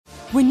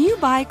When you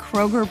buy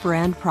Kroger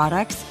brand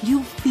products,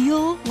 you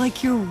feel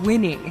like you're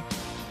winning.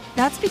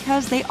 That's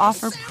because they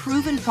offer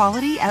proven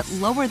quality at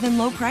lower than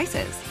low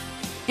prices.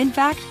 In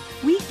fact,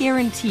 we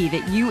guarantee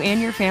that you and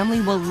your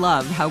family will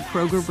love how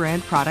Kroger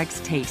brand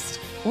products taste,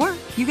 or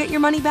you get your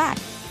money back.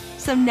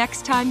 So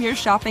next time you're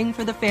shopping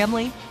for the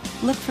family,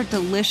 look for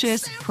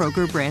delicious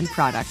Kroger brand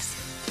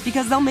products,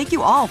 because they'll make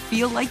you all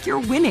feel like you're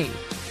winning.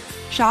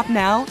 Shop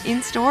now,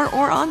 in-store,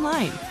 or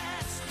online.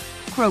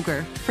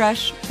 Kroger,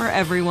 fresh for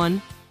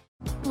everyone.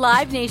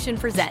 Live Nation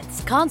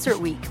presents Concert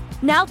Week.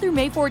 Now through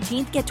May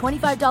 14th, get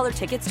 $25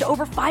 tickets to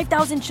over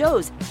 5,000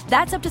 shows.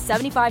 That's up to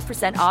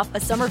 75% off a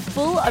summer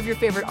full of your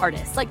favorite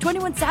artists like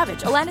 21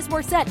 Savage, Alanis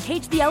Morissette,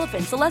 Cage the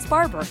Elephant, Celeste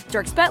Barber,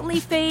 Dierks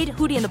Bentley, Fade,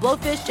 Hootie and the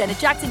Blowfish, Janet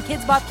Jackson,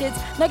 Kids Bop Kids,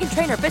 Meghan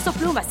Trainor, Bissell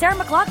Pluma, Sarah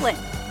McLachlan.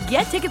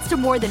 Get tickets to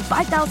more than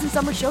 5,000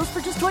 summer shows for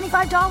just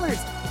 $25.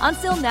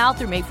 Until now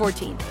through May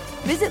 14th.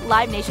 Visit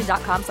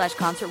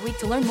LiveNation.com/Concert Week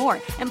to learn more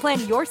and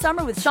plan your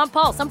summer with Sean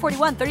Paul, Sum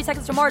 41, 30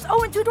 Seconds to Mars,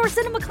 and Two Door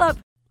Cinema Club.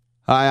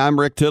 Hi, I'm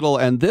Rick Tittle,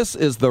 and this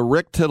is the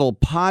Rick Tittle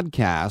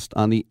Podcast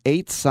on the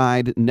 8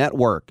 Side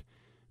Network.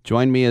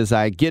 Join me as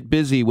I get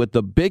busy with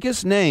the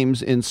biggest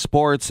names in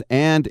sports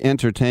and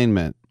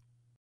entertainment.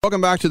 Welcome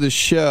back to the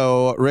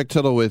show. Rick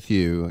Tittle with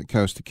you,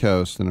 coast to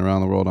coast and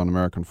around the world on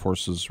American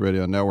Forces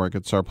Radio Network.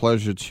 It's our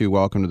pleasure to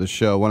welcome to the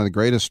show one of the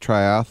greatest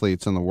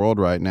triathletes in the world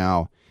right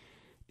now.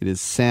 It is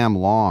Sam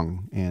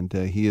Long, and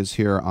he is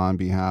here on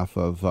behalf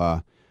of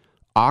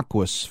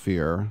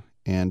Aquasphere.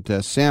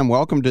 And Sam,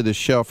 welcome to the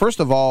show. First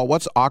of all,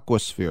 what's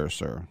Aquasphere,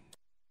 sir?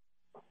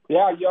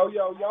 Yeah, yo.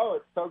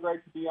 It's so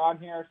great to be on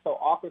here. So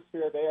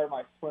Aquasphere, they are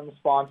my swim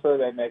sponsor.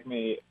 They make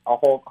me a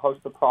whole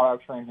host of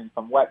products ranging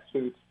from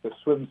wetsuits to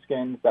swim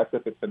skins. That's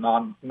if it's a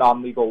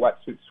non-legal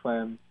wetsuit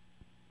swim.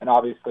 And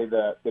obviously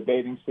the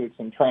bathing suits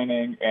in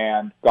training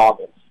and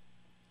goggles.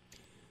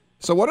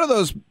 So what are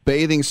those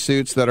bathing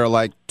suits that are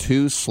like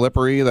too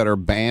slippery that are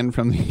banned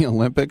from the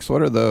Olympics?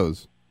 What are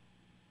those?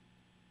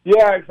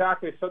 Yeah,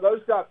 exactly. So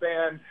those got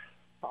banned.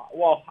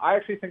 Well, I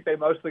actually think they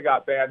mostly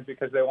got banned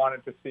because they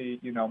wanted to see,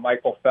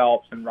 Michael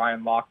Phelps and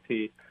Ryan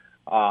Lochte.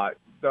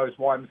 Those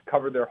ones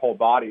covered their whole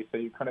body, so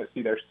you couldn't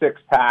see their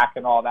six-pack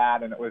and all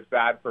that, and it was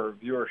bad for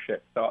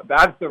viewership. So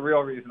that's the real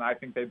reason I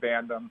think they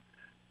banned them.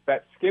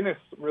 That skin is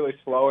really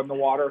slow in the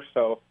water,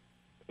 so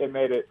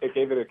it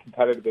gave it a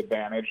competitive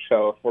advantage.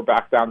 So we're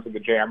back down to the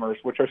jammers,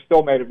 which are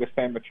still made of the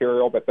same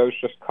material, but those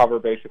just cover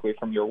basically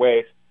from your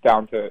waist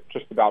down to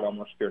just about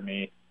almost your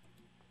knee.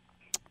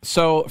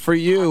 So for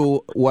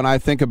you, when I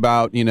think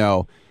about,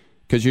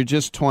 because you're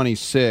just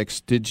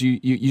 26, did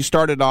you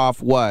started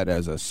off what,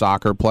 as a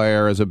soccer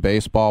player, as a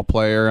baseball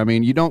player? I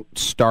mean, you don't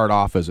start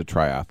off as a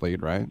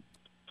triathlete, right?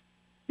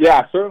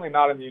 Yeah, certainly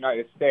not in the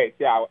United States.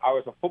 Yeah, I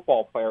was a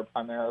football player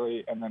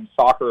primarily, and then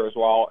soccer as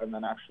well, and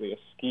then actually a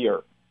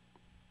skier.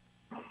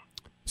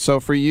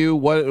 So for you,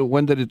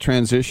 when did it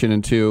transition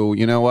into,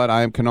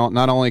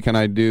 not only can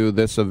I do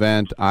this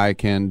event, I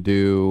can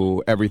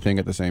do everything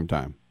at the same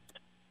time?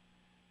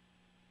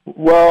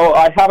 Well,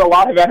 I had a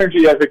lot of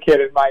energy as a kid,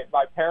 and my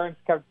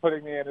parents kept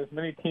putting me in as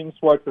many team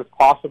sports as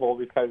possible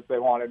because they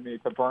wanted me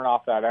to burn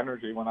off that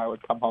energy when I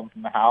would come home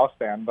from the house.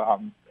 And,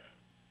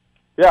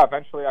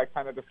 eventually I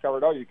kind of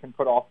discovered, you can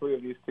put all three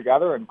of these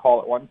together and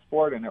call it one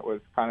sport, and it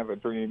was kind of a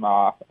dream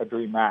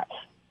match.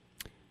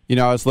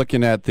 I was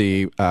looking at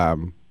the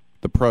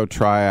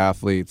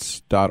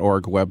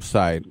protriathletes.org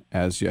website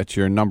at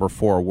your number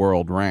 4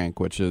 world rank,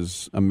 which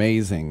is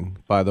amazing,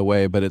 by the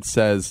way, but it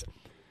says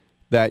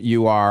that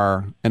you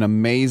are an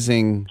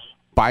amazing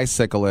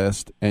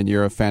bicyclist and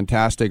you're a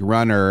fantastic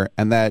runner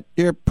and that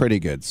you're a pretty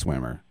good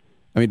swimmer.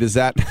 I mean, does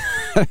that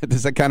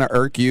kind of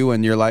irk you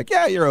and you're like,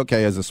 yeah, you're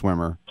okay as a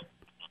swimmer?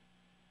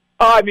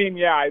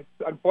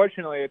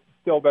 Unfortunately, it's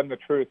still been the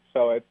truth.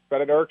 But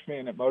it irks me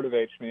and it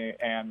motivates me,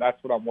 and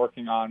that's what I'm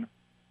working on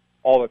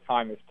all the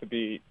time, is to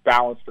be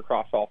balanced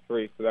across all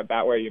three, so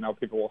that way,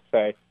 people will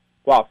say,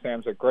 wow,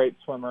 Sam's a great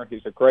swimmer,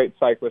 he's a great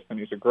cyclist, and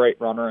he's a great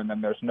runner, and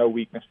then there's no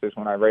weaknesses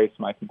when I race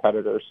my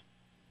competitors.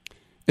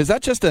 Is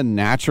that just a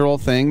natural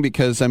thing?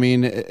 Because,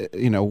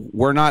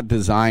 we're not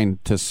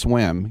designed to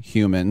swim,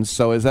 humans,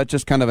 so is that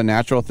just kind of a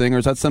natural thing, or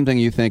is that something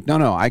you think,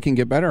 no, I can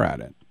get better at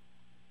it?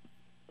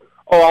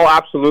 Oh,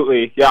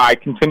 absolutely. Yeah, I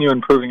continue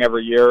improving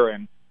every year,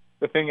 and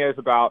the thing is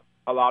about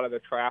a lot of the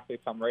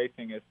triathletes I'm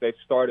racing is they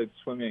started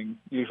swimming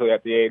usually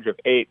at the age of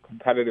 8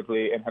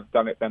 competitively and have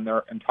done it then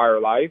their entire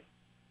life.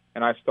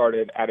 And I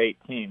started at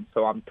 18,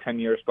 so I'm 10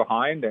 years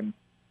behind, and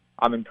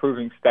I'm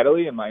improving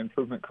steadily, and my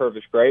improvement curve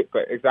is great.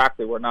 But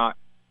exactly, we're not,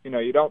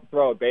 you don't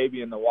throw a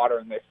baby in the water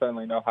and they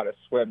suddenly know how to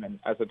swim. And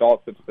as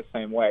adults, it's the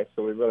same way.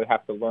 So we really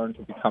have to learn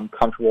to become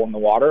comfortable in the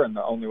water, and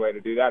the only way to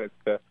do that is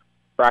to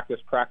practice.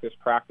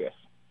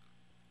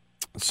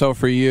 So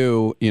for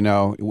you,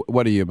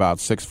 what are you, about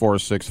 6'4",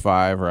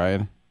 6'5",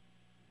 right?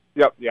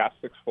 Yep, yeah,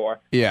 6'4".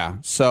 Yeah,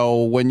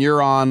 so when you're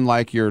on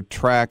like your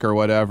track or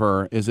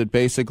whatever, is it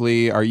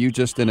basically, are you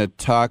just in a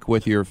tuck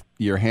with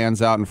your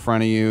hands out in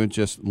front of you,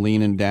 just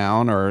leaning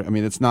down? Or,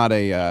 it's not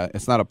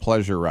a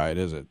pleasure ride,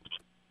 is it?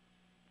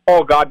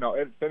 Oh, God, no.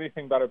 It's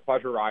anything but a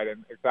pleasure ride.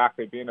 And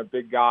exactly, being a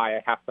big guy,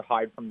 I have to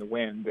hide from the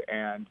wind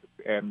and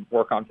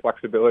work on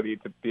flexibility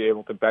to be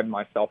able to bend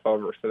myself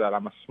over so that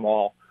I'm a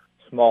small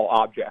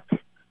object.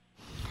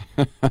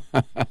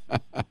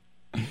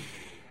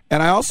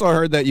 And I also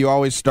heard that you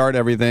always start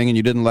everything and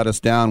you didn't let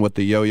us down with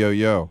the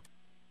yo-yo-yo.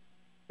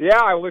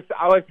 Yeah, I was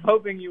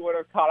hoping you would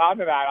have caught on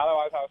to that.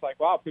 Otherwise, I was like,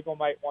 wow, people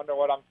might wonder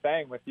what I'm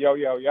saying with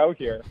yo-yo-yo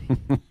here.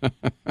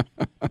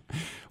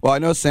 Well, I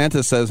know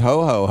Santa says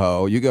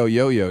ho-ho-ho. You go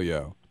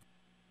yo-yo-yo.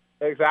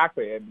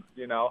 Exactly. And,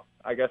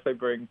 I guess I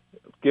bring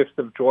gifts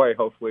of joy,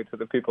 hopefully, to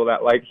the people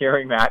that like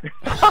hearing that.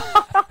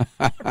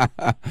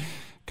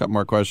 Couple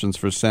more questions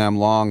for Sam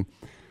Long.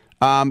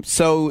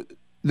 So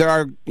there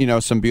are,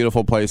 some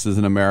beautiful places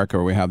in America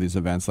where we have these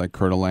events like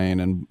Coeur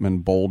d'Alene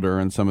and Boulder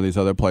and some of these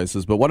other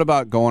places. But what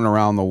about going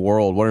around the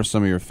world? What are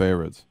some of your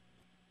favorites?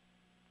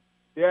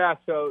 Yeah,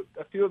 so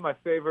a few of my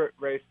favorite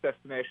race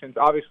destinations,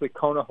 obviously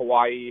Kona,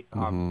 Hawaii.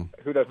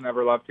 Who doesn't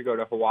ever love to go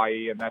to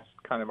Hawaii? And that's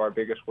kind of our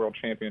biggest world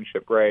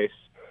championship race.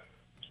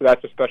 So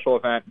that's a special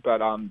event. But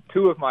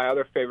two of my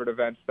other favorite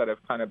events that have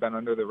kind of been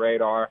under the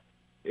radar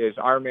is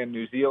Ironman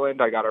New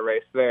Zealand. I got a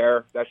race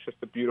there. That's just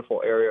a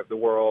beautiful area of the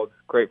world,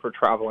 great for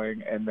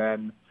traveling. And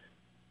then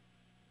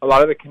a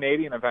lot of the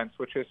Canadian events,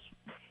 which is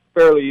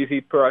fairly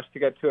easy for us to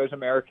get to as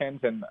Americans.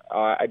 And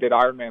I did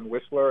Ironman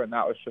Whistler, and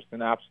that was just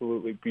an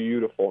absolutely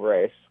beautiful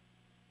race.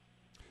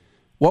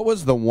 What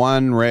was the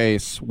one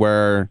race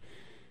where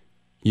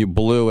you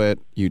blew it,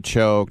 you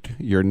choked,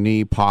 your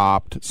knee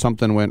popped,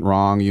 something went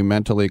wrong, you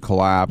mentally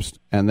collapsed?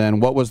 And then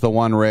what was the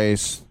one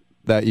race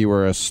that you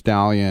were a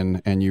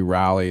stallion and you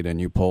rallied and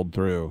you pulled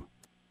through?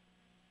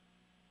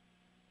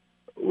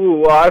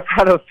 Ooh, well, I've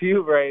had a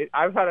few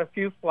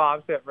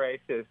flops at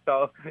races,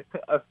 so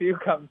a few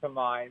come to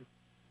mind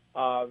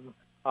off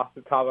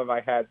the top of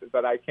my head,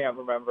 but I can't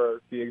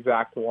remember the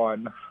exact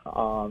one.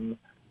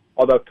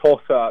 Although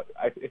Tulsa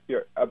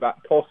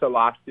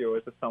last year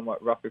was a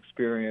somewhat rough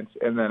experience,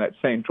 and then at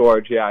St.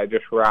 George, I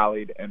just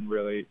rallied and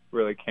really,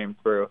 really came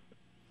through.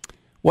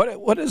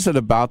 What is it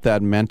about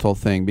that mental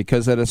thing?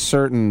 Because at a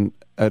certain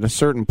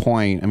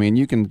point, I mean,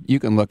 you can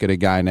look at a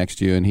guy next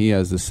to you and he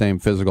has the same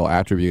physical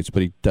attributes,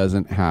 but he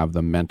doesn't have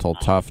the mental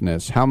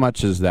toughness. How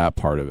much is that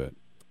part of it?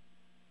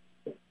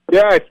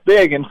 Yeah, it's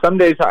big, and some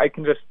days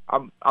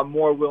I'm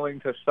more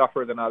willing to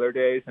suffer than other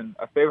days. And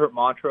a favorite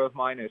mantra of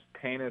mine is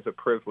pain is a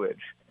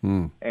privilege,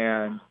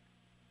 and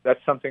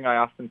that's something I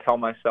often tell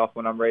myself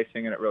when I'm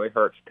racing and it really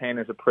hurts. Pain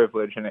is a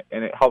privilege, and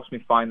it helps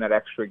me find that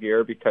extra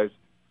gear because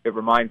it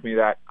reminds me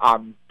that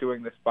I'm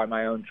doing this by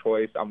my own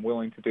choice. I'm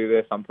willing to do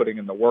this. I'm putting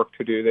in the work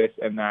to do this,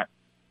 and that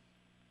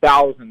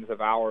thousands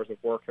of hours of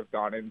work have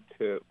gone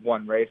into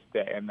one race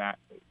day, and that,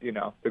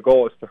 the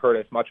goal is to hurt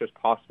as much as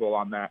possible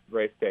on that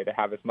race day, to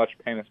have as much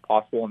pain as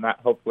possible, and that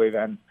hopefully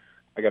then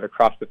I get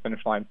across the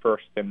finish line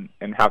first and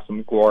have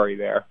some glory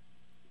there.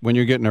 When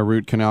you're getting a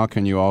root canal,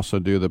 can you also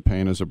do the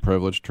pain as a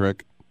privilege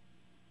trick?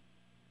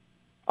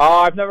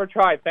 I've never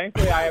tried.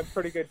 Thankfully, I have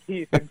pretty good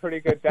teeth and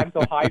pretty good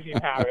dental hygiene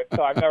habits,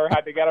 so I've never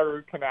had to get a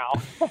root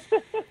canal.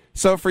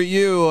 So for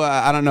you,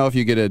 I don't know if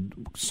you get a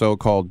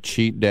so-called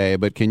cheat day,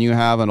 but can you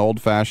have an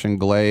old-fashioned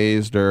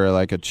glazed or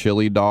like a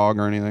chili dog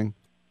or anything?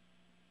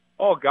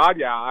 Oh, God,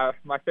 yeah.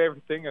 My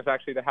favorite thing is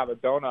actually to have a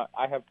donut.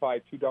 I have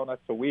probably 2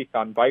 donuts a week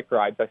on bike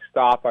rides. I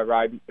stop, I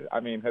ride. I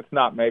mean, it's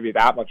not maybe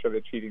that much of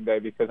a cheating day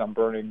because I'm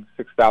burning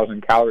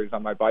 6,000 calories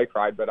on my bike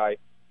ride, but I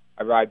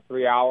ride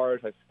 3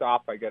 hours, I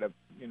stop, I get a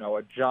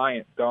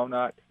giant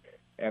donut,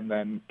 and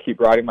then keep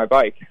riding my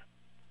bike.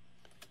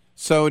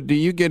 So do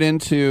you get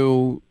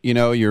into,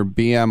 your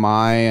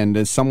BMI, and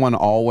is someone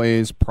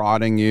always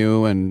prodding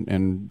you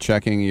and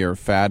checking your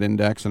fat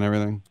index and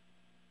everything?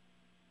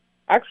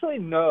 Actually,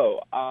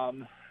 no.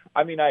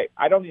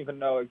 I don't even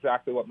know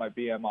exactly what my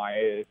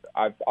BMI is.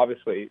 I've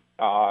obviously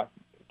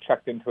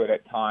checked into it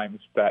at times,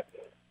 but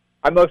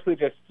I mostly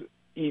just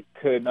eat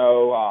to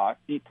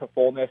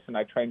fullness, and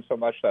I train so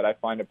much that I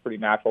find a pretty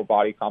natural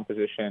body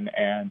composition,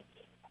 and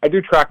I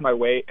do track my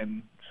weight,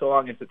 and so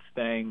long as it's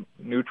staying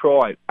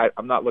neutral,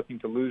 I'm not looking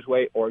to lose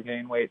weight or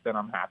gain weight, then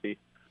I'm happy.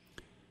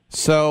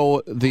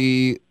 So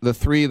the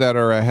 3 that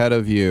are ahead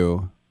of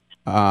you,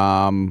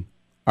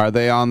 are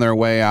they on their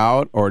way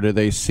out, or do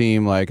they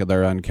seem like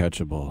they're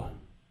uncatchable?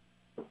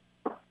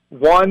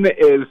 One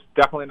is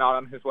definitely not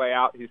on his way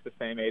out. He's the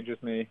same age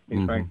as me.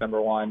 He's ranked number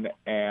 1,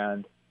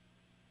 and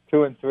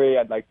 2 and 3,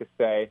 I'd like to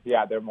say,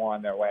 they're more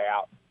on their way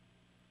out.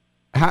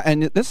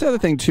 And this is the other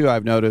thing, too,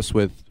 I've noticed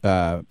with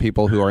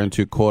people who are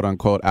into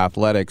quote-unquote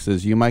athletics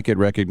is you might get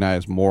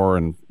recognized more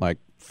in, like,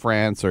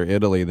 France or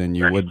Italy than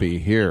you would be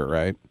here,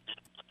 right?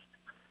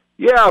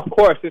 Yeah, of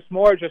course. It's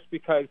more just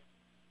because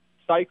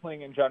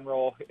cycling in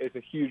general is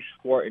a huge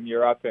sport in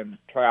Europe, and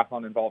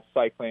triathlon involves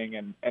cycling,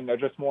 and they're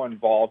just more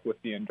involved with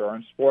the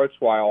endurance sports,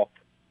 while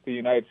the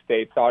United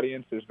States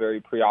audience is very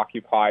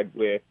preoccupied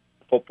with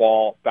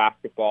football,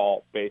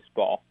 basketball,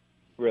 baseball,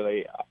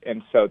 really.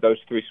 And so those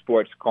 3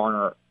 sports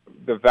garner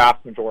the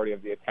vast majority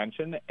of the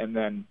attention. And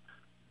then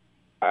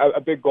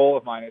a big goal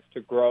of mine is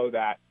to grow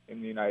that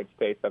in the United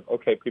States of,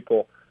 okay,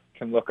 people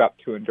can look up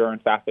to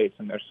endurance athletes,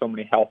 and there's so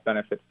many health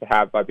benefits to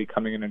have by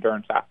becoming an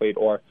endurance athlete,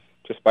 or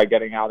just by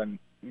getting out and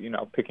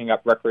picking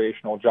up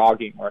recreational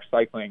jogging or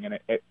cycling. And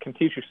it can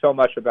teach you so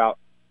much about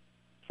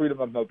freedom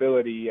of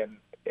mobility, and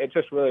it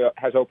just really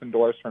has opened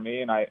doors for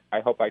me, and I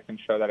hope I can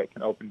show that it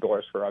can open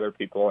doors for other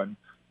people. And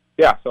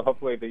yeah, so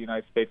hopefully the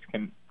United States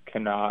can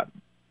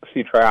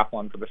see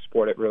triathlon for the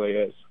sport it really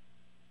is.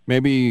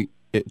 Maybe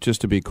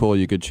just to be cool,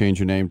 you could change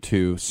your name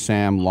to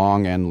Sam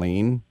Long and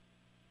Lean.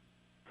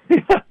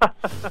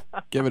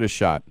 Give it a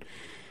shot.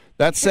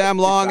 That's Sam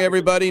Long,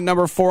 everybody,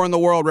 number 4 in the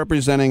world,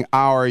 representing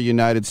our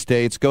United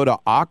States. Go to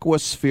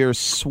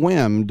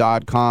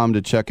aquasphereswim.com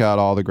to check out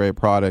all the great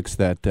products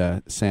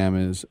that Sam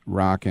is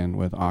rocking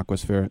with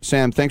Aquasphere.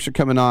 Sam, thanks for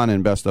coming on,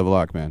 and best of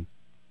luck, man.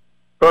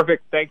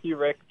 Perfect. Thank you,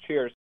 Rick.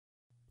 Cheers.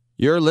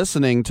 You're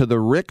listening to the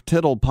Rick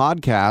Tittle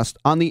Podcast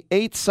on the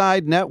 8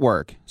 Side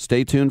Network.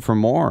 Stay tuned for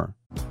more.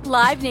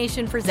 Live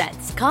Nation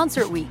presents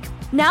Concert Week.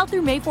 Now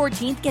through May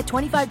 14th, get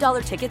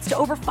 $25 tickets to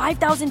over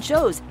 5,000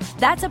 shows.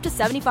 That's up to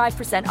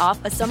 75%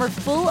 off a summer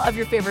full of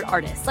your favorite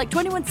artists like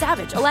 21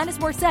 Savage, Alanis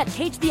Morissette,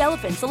 Cage the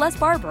Elephant,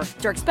 Celeste Barber,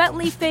 Dierks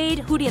Bentley, Fade,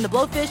 Hootie and the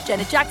Blowfish,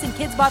 Janet Jackson,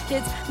 Kids Bop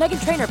Kids,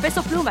 Meghan Trainor,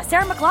 Bissell Pluma,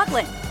 Sarah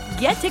McLachlan.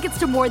 Get tickets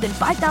to more than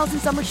 5,000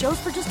 summer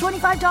shows for just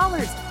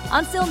 $25.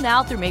 On sale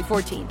now through May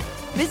 14th.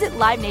 Visit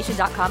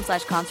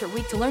LiveNation.com/Concert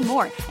Week to learn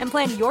more and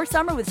plan your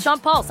summer with Sean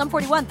Paul, Sum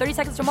 41, 30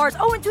 Seconds to Mars,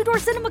 and Two Door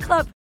Cinema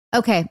Club.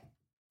 Okay.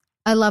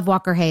 I love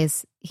Walker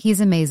Hayes.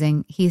 He's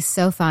amazing. He's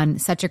so fun,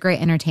 such a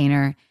great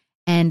entertainer.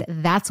 And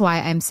that's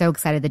why I'm so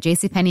excited that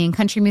JCPenney and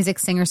country music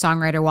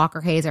singer-songwriter Walker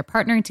Hayes are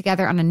partnering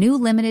together on a new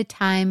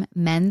limited-time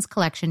men's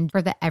collection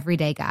for the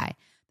everyday guy.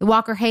 The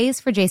Walker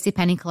Hayes for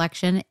JCPenney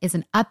collection is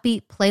an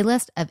upbeat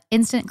playlist of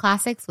instant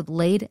classics with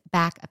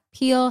laid-back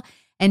appeal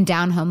and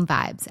down-home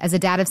vibes. As a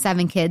dad of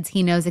 7 kids,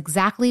 he knows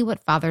exactly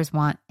what fathers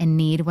want and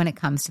need when it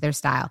comes to their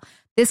style.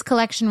 This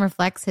collection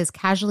reflects his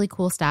casually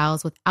cool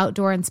styles with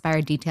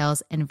outdoor-inspired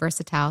details and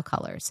versatile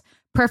colors.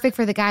 Perfect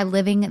for the guy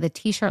living the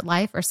t-shirt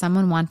life or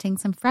someone wanting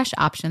some fresh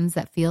options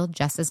that feel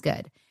just as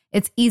good.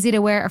 It's easy to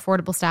wear,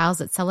 affordable styles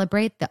that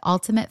celebrate the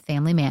ultimate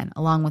family man,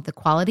 along with the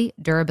quality,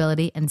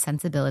 durability, and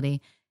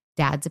sensibility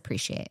dads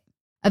appreciate.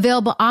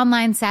 Available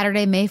online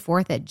Saturday, May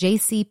 4th at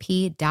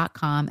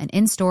jcp.com and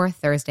in-store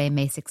Thursday,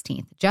 May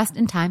 16th, just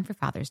in time for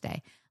Father's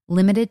Day.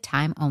 Limited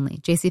time only.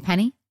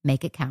 JCPenney,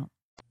 make it count.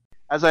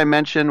 As I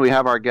mentioned, we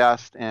have our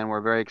guest, and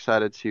we're very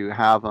excited to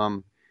have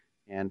him,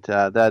 and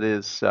that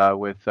is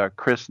with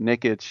Chris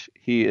Nikic.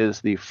 He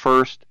is the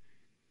first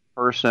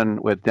person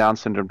with Down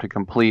syndrome to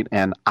complete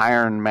an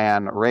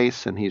Ironman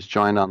race, and he's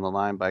joined on the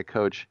line by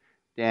Coach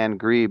Dan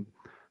Grebe.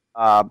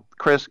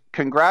 Chris,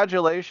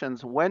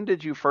 congratulations. When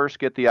did you first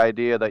get the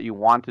idea that you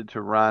wanted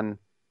to run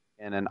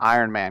in an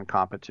Ironman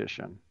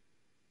competition?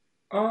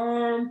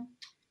 I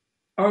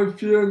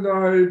feel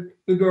like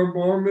in the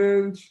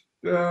moment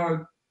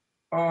that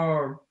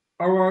I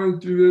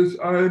want to do this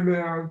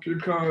Ironman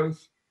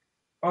because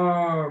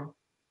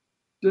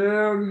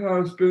Dan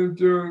has been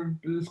doing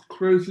these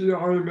crazy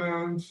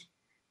Ironmans,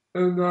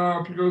 and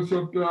now because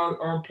of that,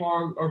 I'm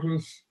part of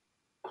his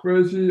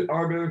crazy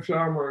Ironman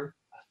family.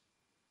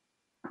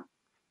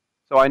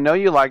 So I know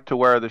you like to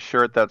wear the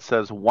shirt that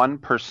says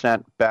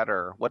 1%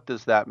 better. What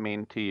does that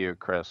mean to you,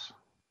 Chris?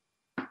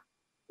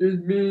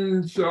 It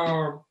means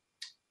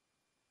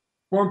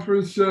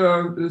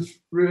 1% is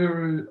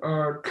really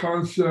a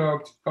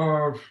concept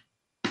of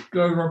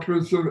getting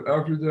 1%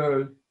 every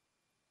day.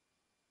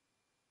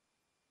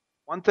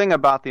 One thing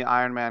about the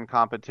Ironman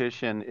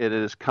competition, it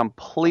is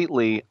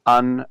completely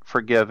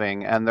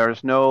unforgiving, and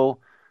there's no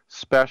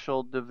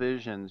special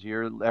divisions.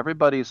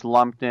 Everybody's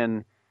lumped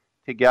in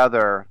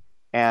together,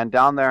 and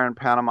down there in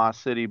Panama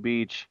City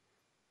Beach,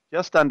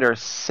 just under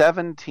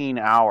 17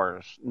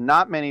 hours.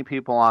 Not many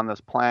people on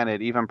this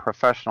planet, even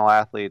professional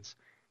athletes,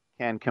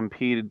 can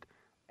compete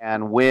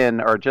and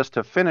win or just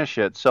to finish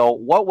it. So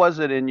what was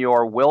it in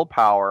your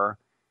willpower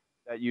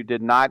that you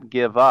did not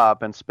give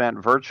up and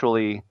spent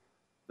virtually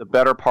the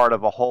better part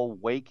of a whole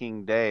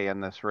waking day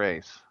in this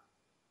race?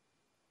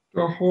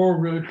 The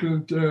whole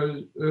waking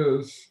day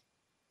is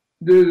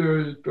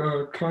literally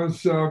the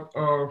concept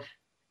of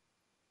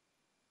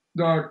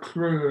not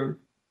quitting.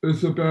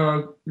 It's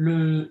about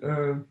me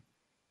and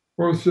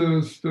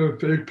versus the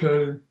fake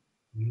pain.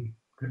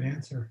 Good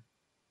answer.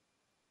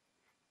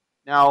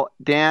 Now,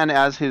 Dan,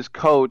 as his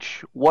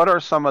coach, what are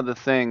some of the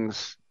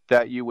things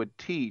that you would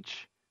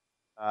teach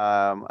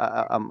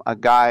a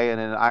guy in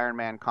an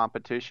Ironman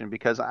competition?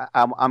 Because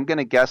I'm going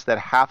to guess that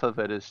half of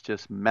it is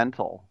just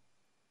mental.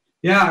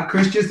 Yeah,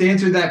 Chris just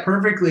answered that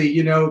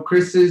perfectly.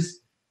 Chris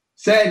has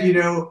said,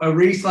 a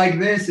race like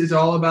this is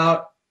all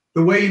about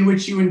the way in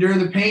which you endure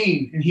the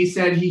pain. And he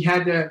said he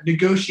had to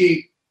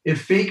negotiate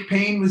if fake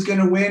pain was going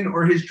to win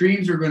or his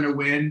dreams were going to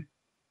win.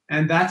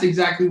 And that's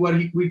exactly what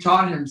we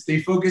taught him.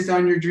 Stay focused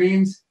on your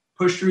dreams,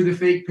 push through the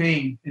fake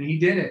pain. And he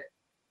did it.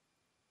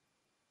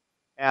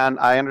 And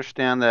I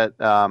understand that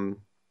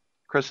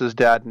Chris's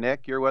dad,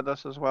 Nick, you're with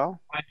us as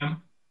well? I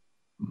am.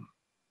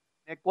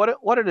 Nick,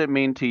 what did it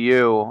mean to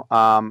you,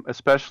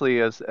 especially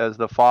as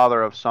the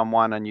father of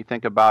someone, and you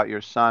think about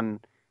your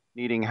son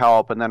needing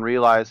help, and then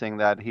realizing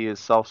that he is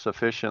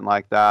self-sufficient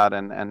like that,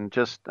 and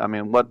just, I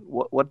mean,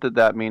 what did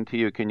that mean to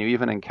you? Can you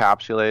even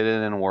encapsulate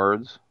it in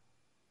words?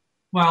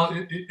 Well,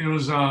 it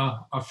was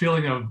a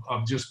feeling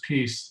of just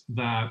peace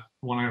that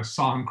when I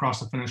saw him cross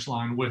the finish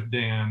line with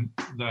Dan,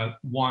 that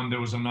one, there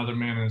was another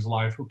man in his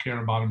life who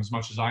cared about him as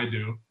much as I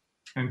do,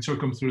 and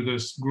took him through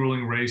this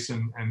grueling race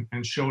and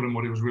showed him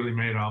what he was really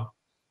made of.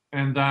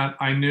 And that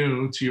I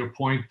knew, to your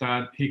point,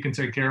 that he can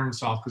take care of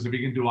himself, because if he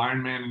can do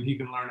Ironman and he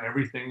can learn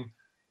everything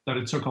that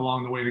it took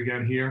along the way to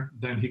get here,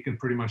 then he can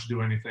pretty much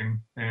do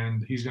anything,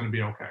 and he's going to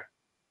be okay.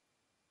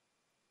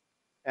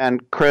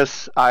 And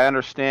Chris, I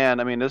understand.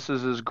 I mean, this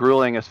is as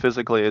grueling as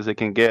physically as it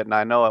can get. And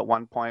I know at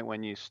one point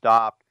when you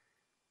stopped,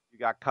 you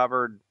got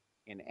covered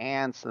in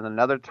ants, and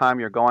another time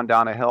you're going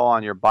down a hill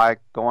on your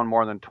bike going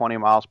more than 20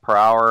 miles per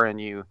hour,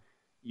 and you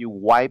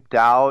wiped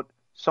out.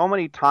 So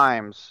many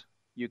times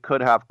you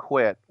could have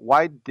quit.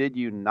 Why did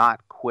you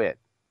not quit?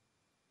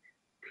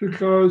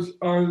 Because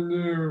I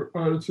knew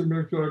I had to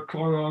make that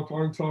cutoff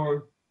on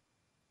time.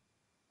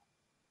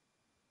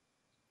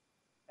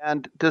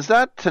 And does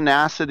that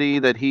tenacity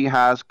that he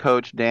has,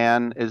 Coach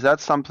Dan, is that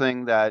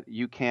something that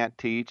you can't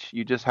teach?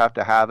 You just have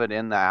to have it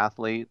in the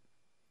athlete?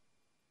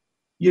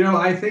 You know,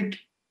 I think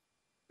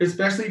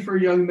especially for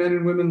young men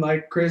and women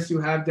like Chris who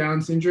have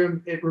Down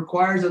syndrome, it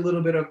requires a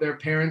little bit of their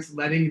parents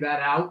letting that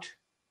out.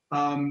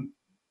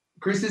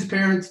 Chris's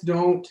parents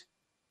don't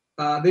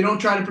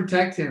try to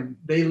protect him.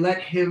 They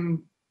let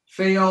him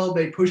fail.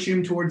 They push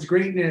him towards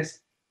greatness.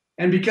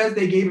 And because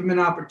they gave him an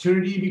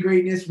opportunity to be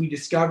greatness, we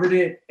discovered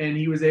it and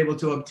he was able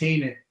to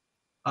obtain it.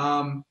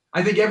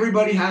 I think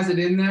everybody has it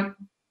in them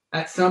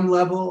at some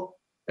level,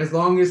 as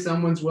long as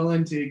someone's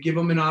willing to give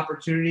them an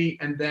opportunity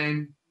and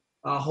then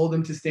hold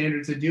them to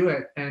standards to do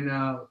it. And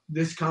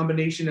this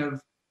combination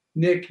of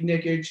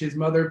Nikic, his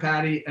mother,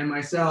 Patty, and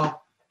myself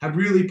have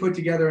really put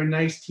together a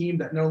nice team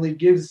that not only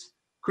gives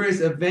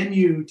Chris a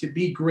venue to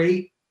be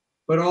great,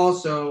 but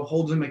also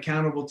holds him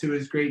accountable to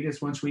his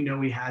greatness once we know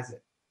he has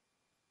it.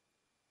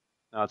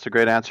 No, it's a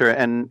great answer.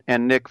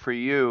 And Nick, for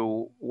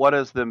you, what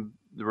has the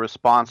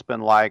response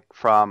been like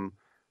from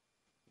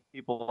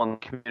people in the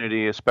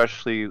community,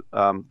 especially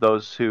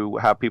those who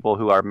have people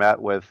who are met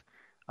with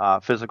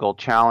physical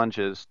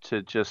challenges,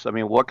 to just, I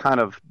mean, what kind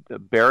of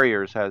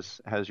barriers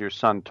has your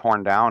son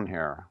torn down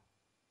here?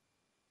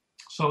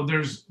 So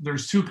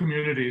there's two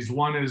communities.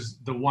 One is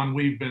the one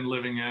we've been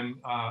living in,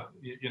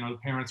 the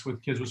parents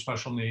with kids with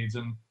special needs,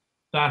 and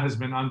that has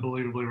been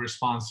unbelievably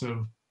responsive.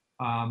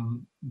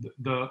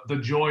 The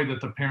joy that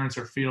the parents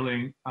are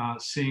feeling,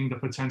 seeing the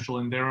potential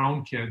in their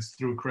own kids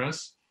through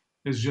Chris,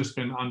 has just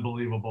been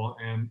unbelievable.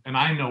 And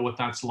I know what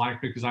that's like,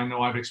 because I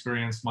know I've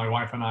experienced, my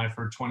wife and I,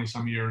 for 20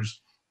 some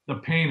years, the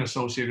pain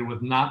associated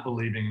with not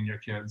believing in your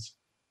kids.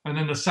 And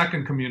then the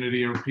second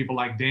community are people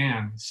like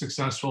Dan,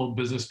 successful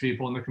business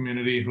people in the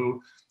community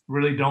who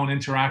really don't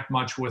interact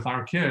much with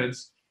our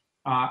kids.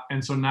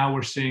 And so now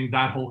we're seeing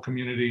that whole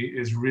community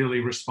is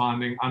really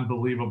responding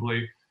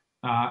unbelievably.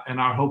 And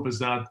our hope is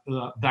that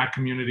that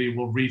community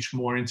will reach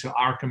more into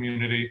our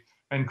community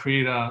and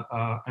create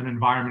an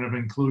environment of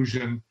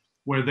inclusion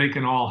where they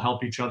can all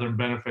help each other and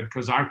benefit,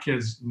 because our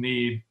kids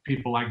need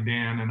people like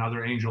Dan and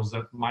other angels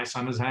that my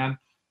son has had.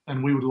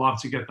 And we would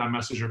love to get that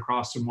message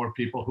across to more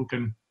people who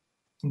can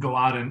go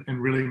out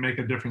and really make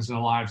a difference in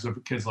the lives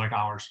of kids like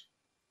ours.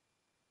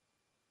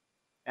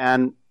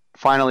 And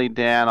finally,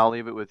 Dan, I'll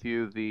leave it with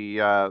you.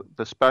 The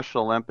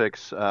Special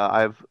Olympics,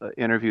 I've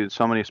interviewed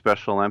so many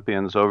Special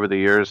Olympians over the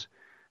years.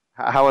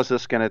 How is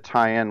this going to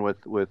tie in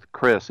with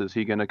Chris? Is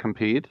he going to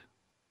compete?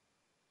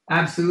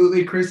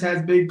 Absolutely. Chris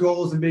has big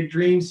goals and big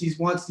dreams. He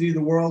wants to do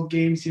the World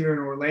Games here in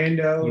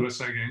Orlando.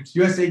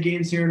 USA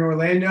Games here in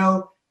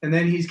Orlando. And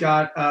then he's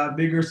got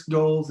bigger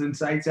goals and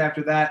sights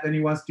after that. Then he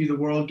wants to do the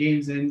World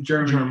Games in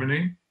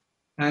Germany.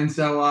 And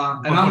so,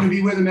 and I'm going to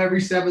be with him every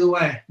step of the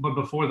way. But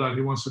before that,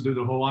 he wants to do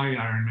the Hawaii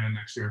Ironman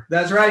next year.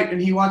 That's right.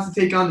 And he wants to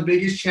take on the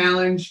biggest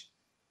challenge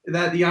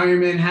that the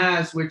Ironman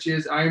has, which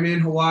is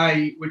Ironman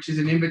Hawaii, which is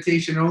an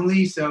invitation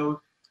only.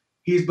 So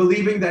he's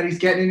believing that he's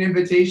getting an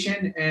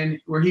invitation, and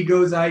where he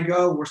goes, I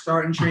go. We're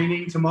starting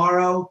training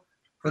tomorrow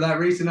for that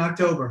race in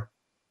October.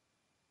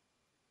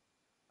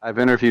 I've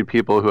interviewed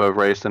people who have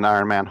raced in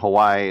Ironman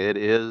Hawaii. It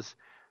is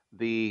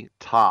the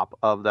top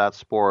of that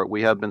sport.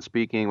 We have been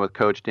speaking with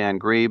Coach Dan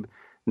Grebe,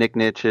 Nick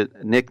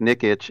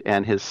Nikic,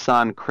 and his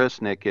son, Chris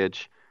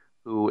Nikic,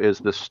 who is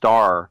the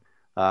star.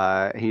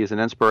 He is an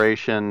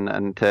inspiration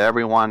and to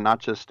everyone, not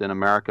just in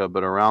America,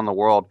 but around the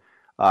world,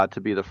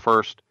 to be the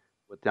first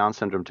with Down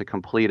syndrome to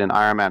complete an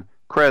Ironman.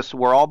 Chris,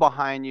 we're all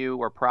behind you.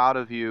 We're proud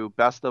of you.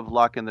 Best of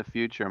luck in the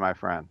future, my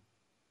friend.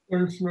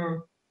 Thanks,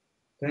 man.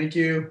 Thank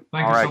you.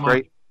 Thank you so much.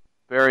 Great.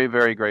 Very,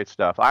 very great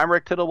stuff. I'm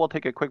Rick Tittle. We'll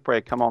take a quick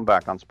break. Come on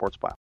back on Sports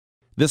Bio.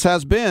 This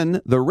has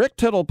been the Rick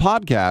Tittle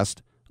Podcast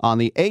on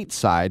the 8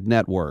 Side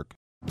Network.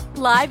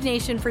 Live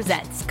Nation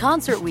presents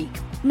Concert Week.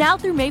 Now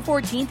through May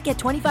 14th, get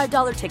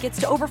 $25 tickets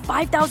to over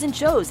 5,000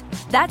 shows.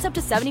 That's up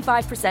to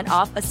 75%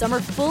 off a summer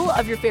full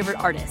of your favorite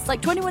artists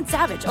like 21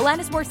 Savage,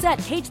 Alanis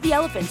Morissette, Cage the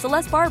Elephant,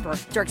 Celeste Barber,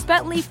 Dierks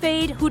Bentley,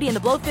 Fade, Hootie and the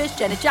Blowfish,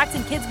 Janet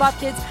Jackson, Kids Bop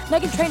Kids,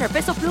 Meghan Trainor,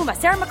 Peso Pluma,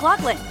 Sarah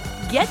McLachlan.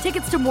 Get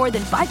tickets to more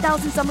than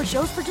 5,000 summer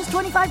shows for just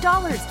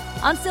 $25.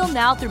 Until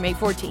now through May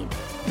 14th.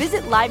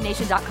 Visit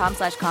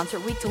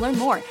LiveNation.com/Concert Week to learn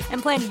more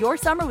and plan your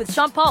summer with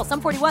Sean Paul,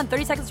 Sum 41,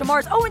 30 Seconds to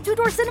Mars, and Two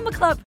Door Cinema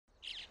Club.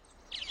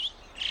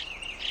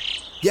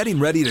 Getting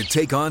ready to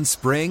take on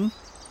spring?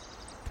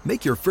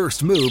 Make your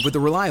first move with the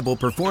reliable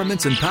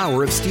performance and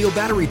power of Steel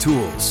battery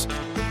tools.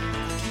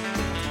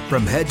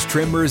 From hedge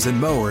trimmers and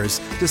mowers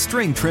to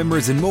string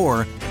trimmers and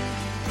more,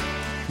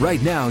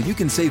 right now you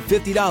can save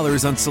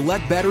 $50 on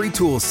select battery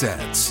tool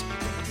sets.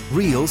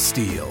 Real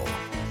Steel.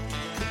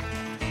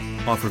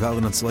 Offer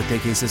valid on select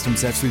AK system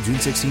sets through June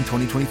 16,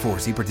 2024.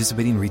 See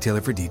participating retailer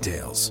for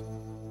details.